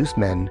to seduce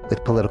men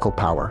with political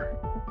power.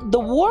 The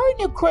war in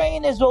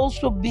Ukraine is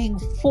also being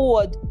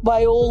fought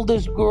by all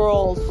these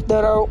girls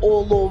that are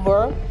all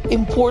over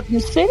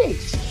important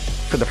cities.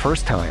 For the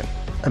first time,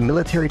 a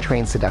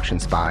military-trained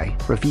seduction spy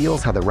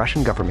reveals how the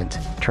Russian government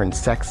turned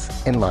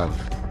sex and love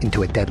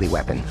into a deadly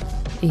weapon.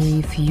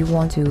 If you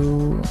want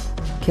to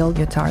kill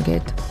your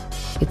target,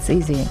 it's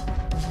easy.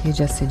 You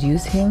just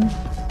seduce him,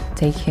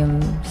 take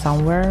him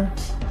somewhere,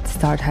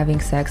 start having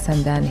sex,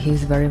 and then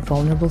he's very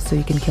vulnerable, so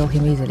you can kill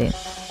him easily.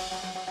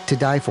 To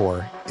Die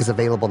For is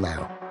available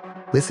now.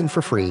 Listen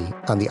for free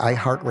on the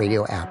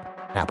iHeartRadio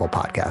app, Apple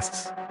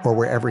Podcasts, or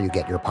wherever you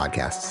get your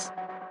podcasts.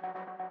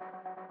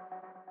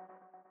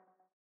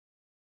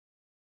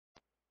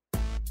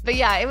 But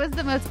yeah, it was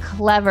the most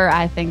clever,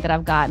 I think, that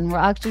I've gotten.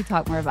 We'll actually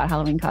talk more about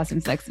Halloween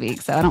costumes next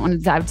week, so I don't want to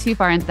dive too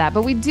far into that.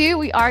 But we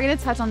are going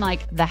to touch on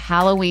like the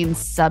Halloween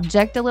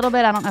subject a little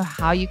bit. I don't know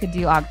how you could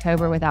do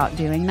October without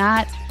doing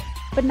that,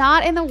 but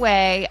not in the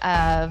way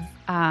of,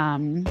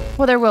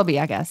 well, there will be,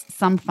 I guess,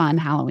 some fun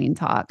Halloween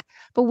talk.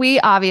 But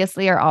we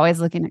obviously are always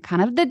looking at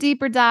kind of the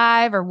deeper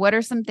dive, or what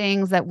are some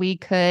things that we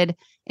could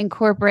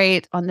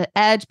incorporate on the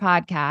Edge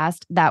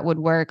podcast that would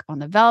work on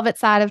the Velvet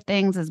side of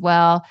things as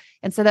well.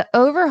 And so the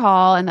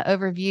overhaul and the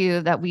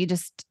overview that we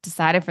just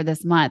decided for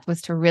this month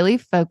was to really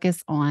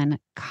focus on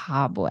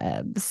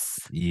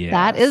cobwebs. Yes.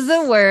 That is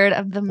the word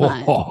of the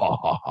month.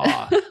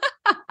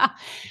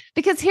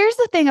 Because here's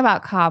the thing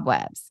about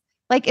cobwebs.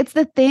 Like, it's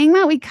the thing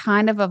that we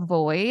kind of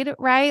avoid,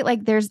 right?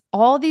 Like, there's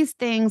all these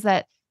things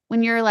that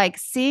when you're like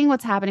seeing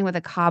what's happening with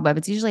a cobweb,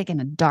 it's usually like in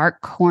a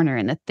dark corner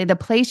and the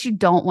place you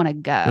don't want to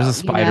go. There's a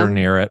spider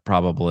near it,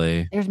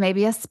 probably. There's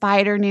maybe a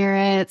spider near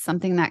it,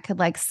 something that could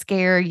like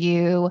scare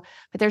you.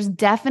 But there's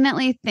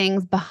definitely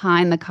things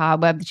behind the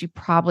cobweb that you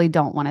probably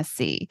don't want to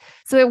see.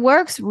 So it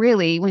works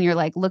really when you're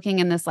like looking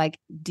in this like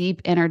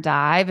deep inner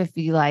dive. If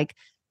you like,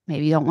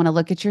 maybe you don't want to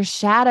look at your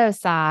shadow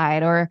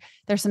side, or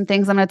there's some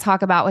things I'm going to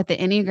talk about with the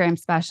Enneagram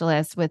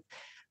specialist with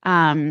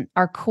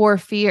our core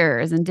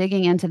fears and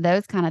digging into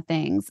those kind of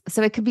things.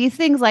 So it could be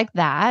things like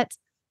that,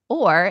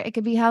 or it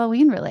could be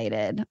Halloween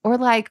related, or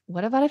like,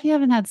 what about if you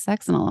haven't had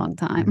sex in a long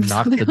time?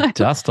 Knock the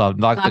dust off,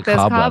 knock the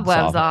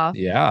cobwebs off.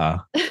 Yeah.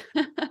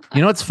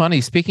 You know, what's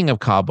funny, speaking of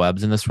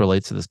cobwebs, and this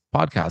relates to this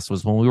podcast,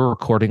 was when we were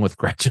recording with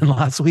Gretchen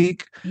last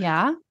week.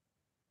 Yeah.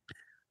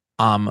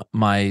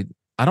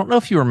 I don't know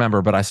if you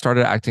remember, but I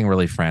started acting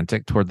really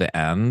frantic toward the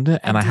end,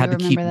 and I had to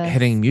keep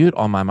hitting mute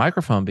on my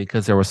microphone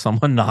because there was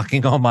someone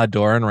knocking on my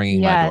door and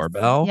ringing my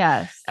doorbell.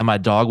 Yes. And my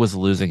dog was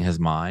losing his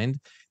mind.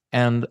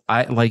 And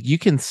you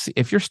can see,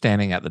 if you're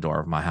standing at the door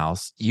of my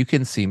house, you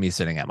can see me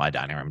sitting at my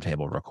dining room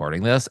table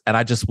recording this. And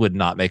I just would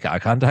not make eye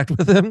contact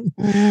with him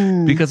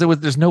because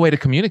there's no way to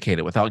communicate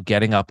it without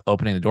getting up,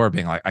 opening the door,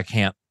 being like,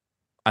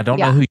 I don't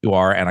know who you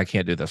are, and I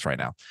can't do this right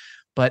now.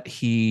 But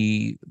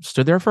he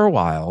stood there for a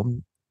while,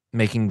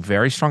 making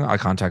very strong eye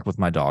contact with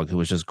my dog, who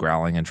was just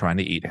growling and trying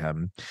to eat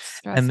him.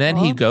 Stressful. And then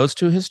he goes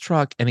to his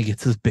truck and he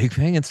gets this big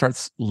thing and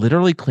starts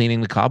literally cleaning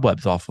the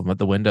cobwebs off of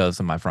the windows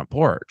in my front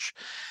porch.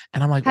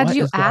 And I'm like, what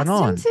is going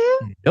on? Him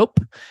to?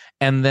 Nope.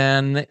 And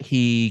then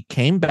he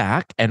came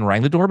back and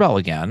rang the doorbell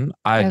again.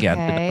 I did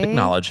not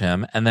acknowledge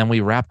him. And then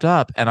we wrapped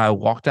up and I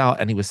walked out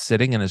and he was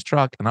sitting in his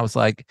truck. And I was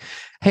like,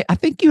 hey, I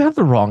think you have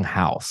the wrong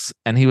house.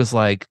 And he was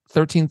like,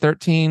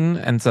 1313,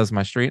 and says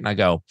my street. And I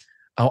go,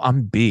 oh,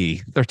 I'm B.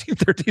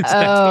 1313 next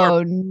door.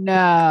 Oh,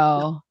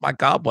 no. My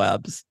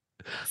cobwebs.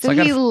 So I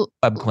got to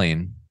web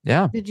clean.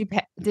 Yeah. Did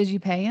you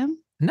pay him?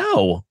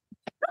 No.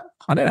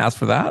 I didn't ask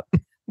for that.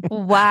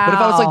 Wow. But if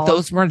I was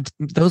like,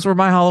 those were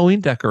my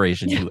Halloween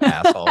decorations, you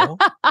asshole.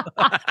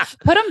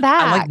 Put them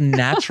back. I like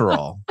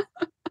natural.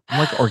 I'm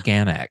like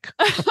organic.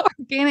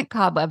 Organic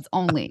cobwebs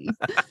only.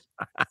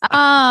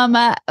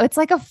 It's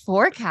like a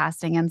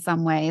forecasting in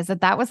some ways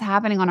that was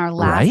happening on our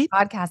last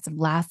podcast of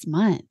last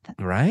month.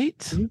 Right?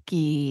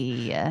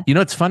 Spooky. You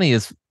know what's funny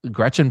is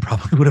Gretchen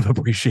probably would have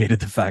appreciated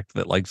the fact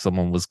that like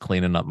someone was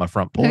cleaning up my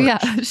front porch. Yeah,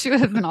 she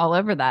would have been all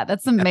over that.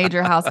 That's some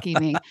major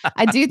housekeeping.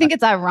 I do think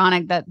it's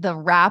ironic that the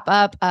wrap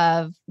up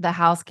of the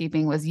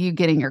housekeeping was you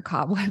getting your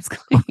cobwebs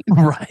cleaned.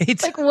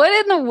 Right? Like, what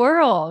in the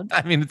world?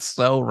 I mean, it's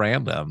so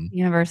random. The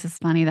universe is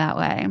funny that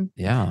way.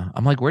 Yeah.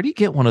 I'm like, where do you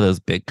get one of those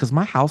big? Because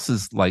my house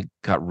is like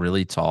got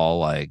really tall.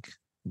 Like,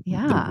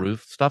 the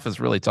roof stuff is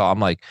really tall. I'm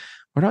like,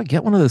 where do I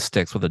get one of those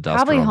sticks with a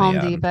duster? Probably on Home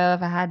the end? Depot,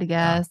 if I had to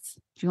guess.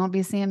 You won't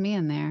be seeing me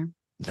in there.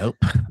 Nope.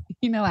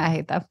 You know I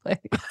hate that place.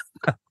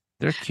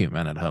 They're cute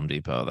men at Home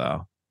Depot,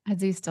 though. I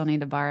do still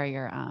need to borrow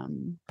your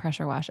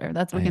pressure washer.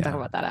 We can talk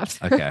about that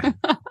after. Okay.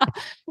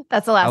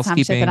 That's the last time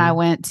Chip and I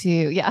went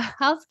to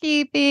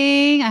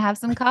housekeeping. I have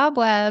some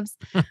cobwebs.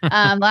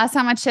 Last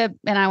time Chip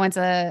and I went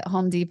to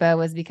Home Depot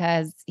was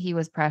because he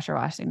was pressure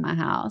washing my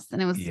house,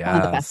 and it was one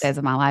of the best days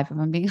of my life, if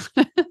I'm being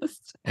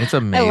honest. It's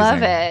amazing. I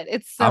love it.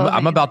 It's so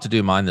I'm about to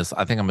do mine I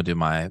think I'm gonna do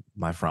my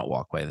front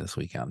walkway this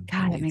weekend.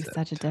 God, it makes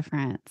such a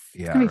difference.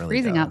 Yeah, it's gonna be really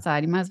freezing does.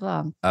 outside. You might as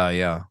well. Oh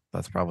yeah,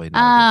 that's probably not a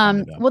good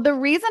time to do. Well, the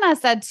reason I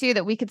said too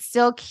that we could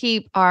still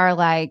keep our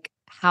like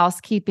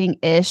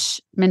housekeeping-ish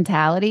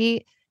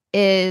mentality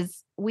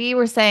is we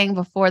were saying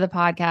before the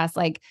podcast,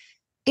 like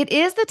it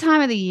is the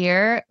time of the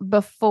year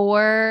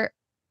before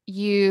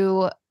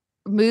you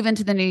move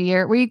into the new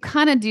year where you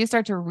kind of do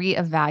start to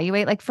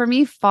reevaluate. Like for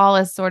me, fall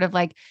is sort of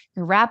like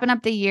you're wrapping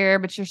up the year,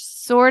 but you're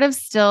sort of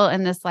still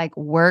in this like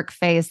work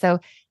phase. So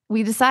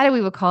we decided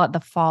we would call it the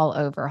fall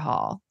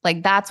overhaul.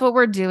 Like that's what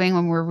we're doing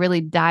when we're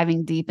really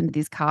diving deep into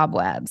these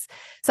cobwebs.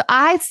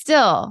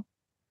 So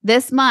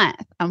this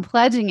month, I'm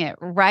pledging it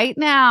right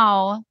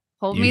now.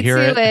 Hold me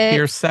to it.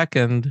 Here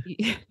second.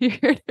 You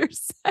heard her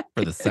second.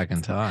 For the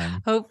second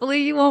time.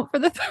 Hopefully you won't for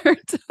the third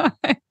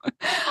time.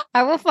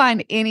 I will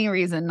find any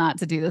reason not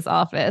to do this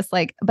office.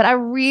 But I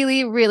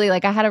really, really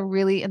I had a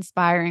really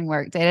inspiring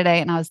work day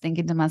today. And I was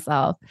thinking to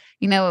myself,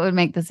 you know what would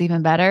make this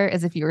even better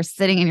is if you were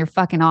sitting in your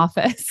fucking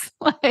office.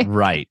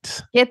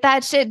 Right. Get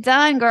that shit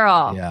done,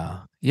 girl. Yeah.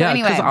 Yeah.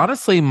 Anyway. Because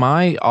honestly,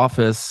 my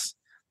office,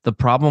 the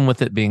problem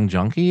with it being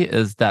junky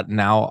is that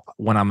now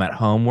when I'm at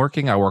home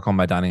working, I work on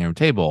my dining room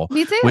table,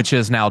 Me too. which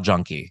is now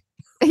junky.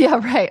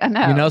 Yeah, right. I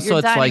know. You know, Your so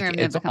it's dining like room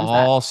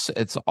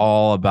it's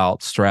all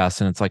about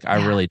stress, and it's like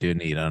I really do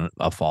need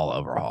a fall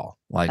overhaul.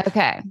 Like,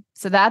 okay,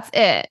 so that's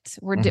it.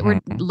 We're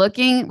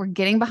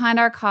getting behind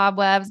our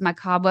cobwebs. My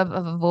cobweb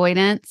of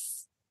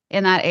avoidance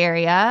in that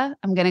area.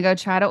 I'm gonna go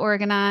try to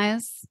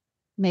organize.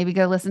 Maybe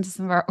go listen to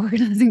some of our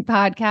organizing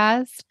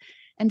podcasts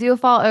and do a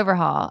fall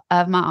overhaul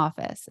of my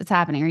office. It's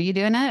happening. Are you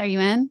doing it? Are you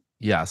in?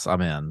 yes,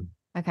 I'm in.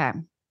 Okay.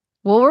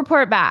 We'll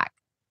report back.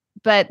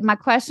 But my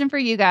question for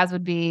you guys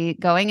would be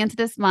going into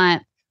this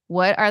month,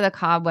 what are the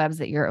cobwebs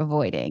that you're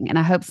avoiding? And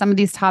I hope some of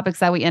these topics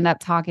that we end up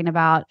talking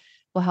about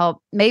will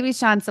help maybe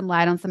shine some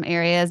light on some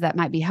areas that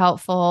might be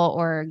helpful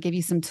or give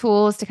you some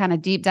tools to kind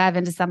of deep dive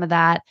into some of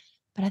that.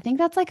 But I think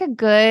that's like a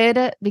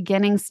good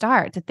beginning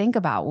start to think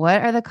about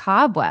what are the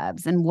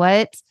cobwebs and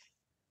what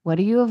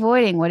are you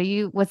avoiding?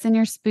 What's in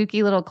your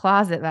spooky little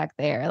closet back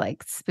there?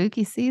 Like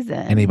spooky season.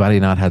 Anybody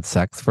not had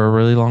sex for a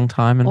really long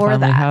time and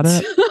finally had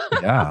it?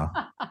 Yeah.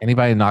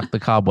 Anybody knock the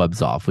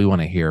cobwebs off? We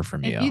want to hear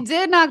from you. If you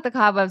did knock the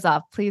cobwebs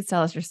off, please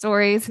tell us your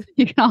stories.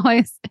 You can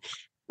always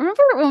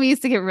remember when we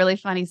used to get really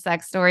funny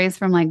sex stories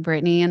from like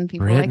Brittany and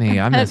people Brittany, like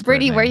I miss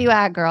Brittany, where you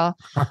at, girl?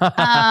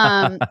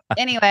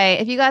 Anyway,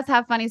 if you guys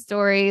have funny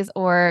stories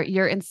or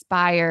you're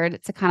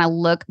inspired to kind of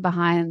look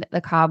behind the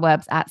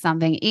cobwebs at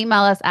something,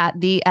 email us at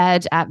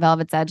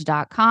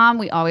theedge@velvetsedge.com.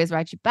 We always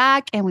write you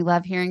back and we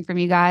love hearing from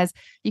you guys.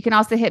 You can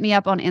also hit me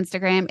up on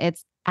Instagram.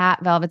 It's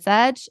at Velvet's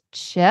Edge.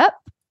 Chip.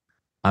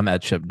 I'm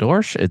at Chip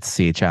Dorsch. It's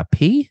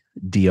CHIPDORSCH.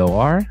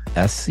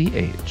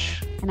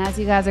 And as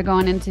you guys are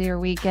going into your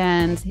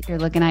weekend, you're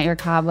looking at your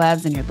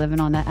cobwebs and you're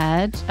living on the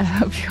edge. I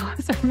hope you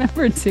always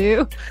remember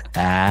to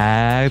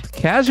act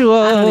casual.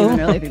 I don't even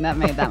really think that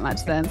made that much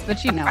sense,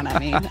 but you know what I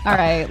mean. All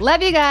right.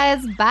 Love you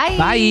guys. Bye.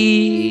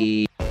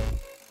 Bye.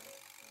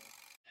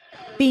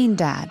 Bean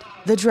Dad,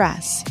 The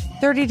Dress,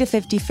 30 to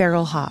 50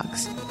 Feral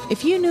Hogs.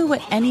 If you knew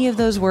what any of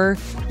those were,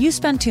 you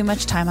spend too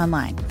much time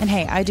online. And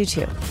hey, I do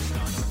too.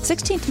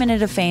 16th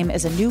Minute of Fame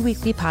is a new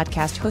weekly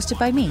podcast hosted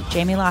by me,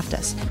 Jamie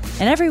Loftus.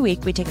 And every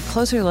week we take a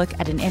closer look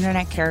at an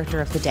internet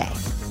character of the day.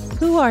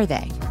 Who are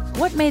they?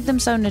 What made them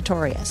so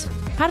notorious?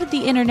 How did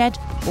the internet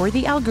or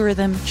the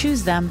algorithm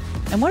choose them?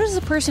 And what does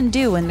a person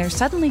do when they're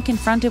suddenly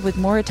confronted with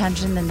more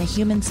attention than the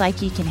human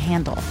psyche can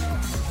handle?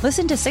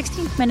 Listen to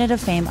 16th Minute of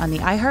Fame on the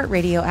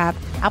iHeartRadio app,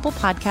 Apple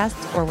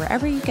Podcasts, or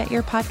wherever you get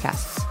your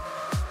podcasts.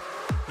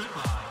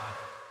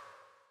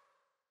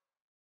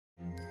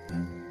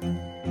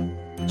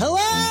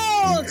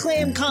 Hello,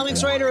 acclaimed veteran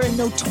comics writer and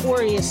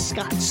notorious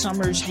Scott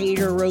Summers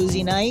hater,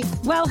 Rosie Knight.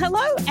 Well,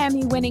 hello,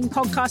 Emmy-winning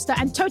podcaster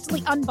and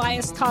totally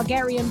unbiased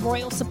Targaryen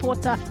royal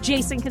supporter,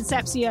 Jason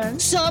Concepcion.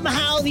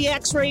 Somehow the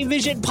X-Ray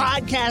Vision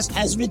podcast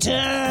has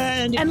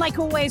returned. And like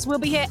always, we'll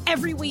be here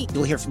every week.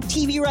 You'll hear from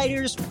TV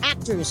writers,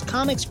 actors,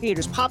 comics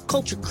creators, pop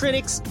culture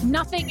critics.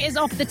 Nothing is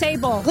off the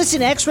table. Listen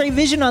to X-Ray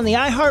Vision on the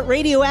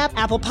iHeartRadio app,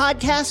 Apple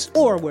Podcasts,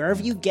 or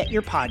wherever you get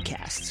your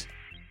podcasts.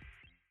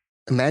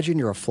 Imagine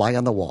you're a fly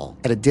on the wall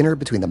at a dinner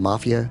between the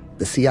Mafia,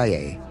 the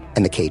CIA,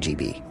 and the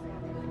KGB.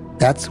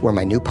 That's where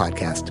my new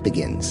podcast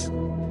begins.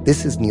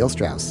 This is Neil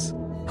Strauss,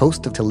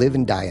 host of To Live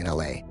and Die in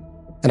LA,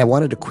 and I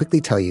wanted to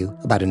quickly tell you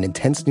about an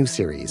intense new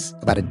series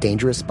about a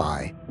dangerous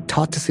spy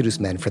taught to seduce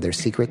men for their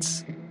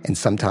secrets and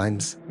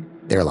sometimes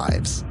their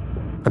lives.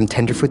 From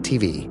Tenderfoot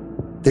TV,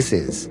 this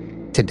is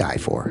To Die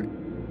For.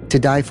 To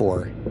Die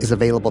For is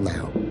available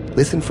now.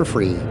 Listen for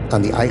free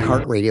on the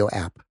iHeartRadio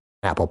app,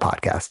 Apple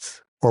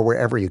Podcasts, or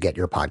wherever you get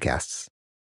your podcasts.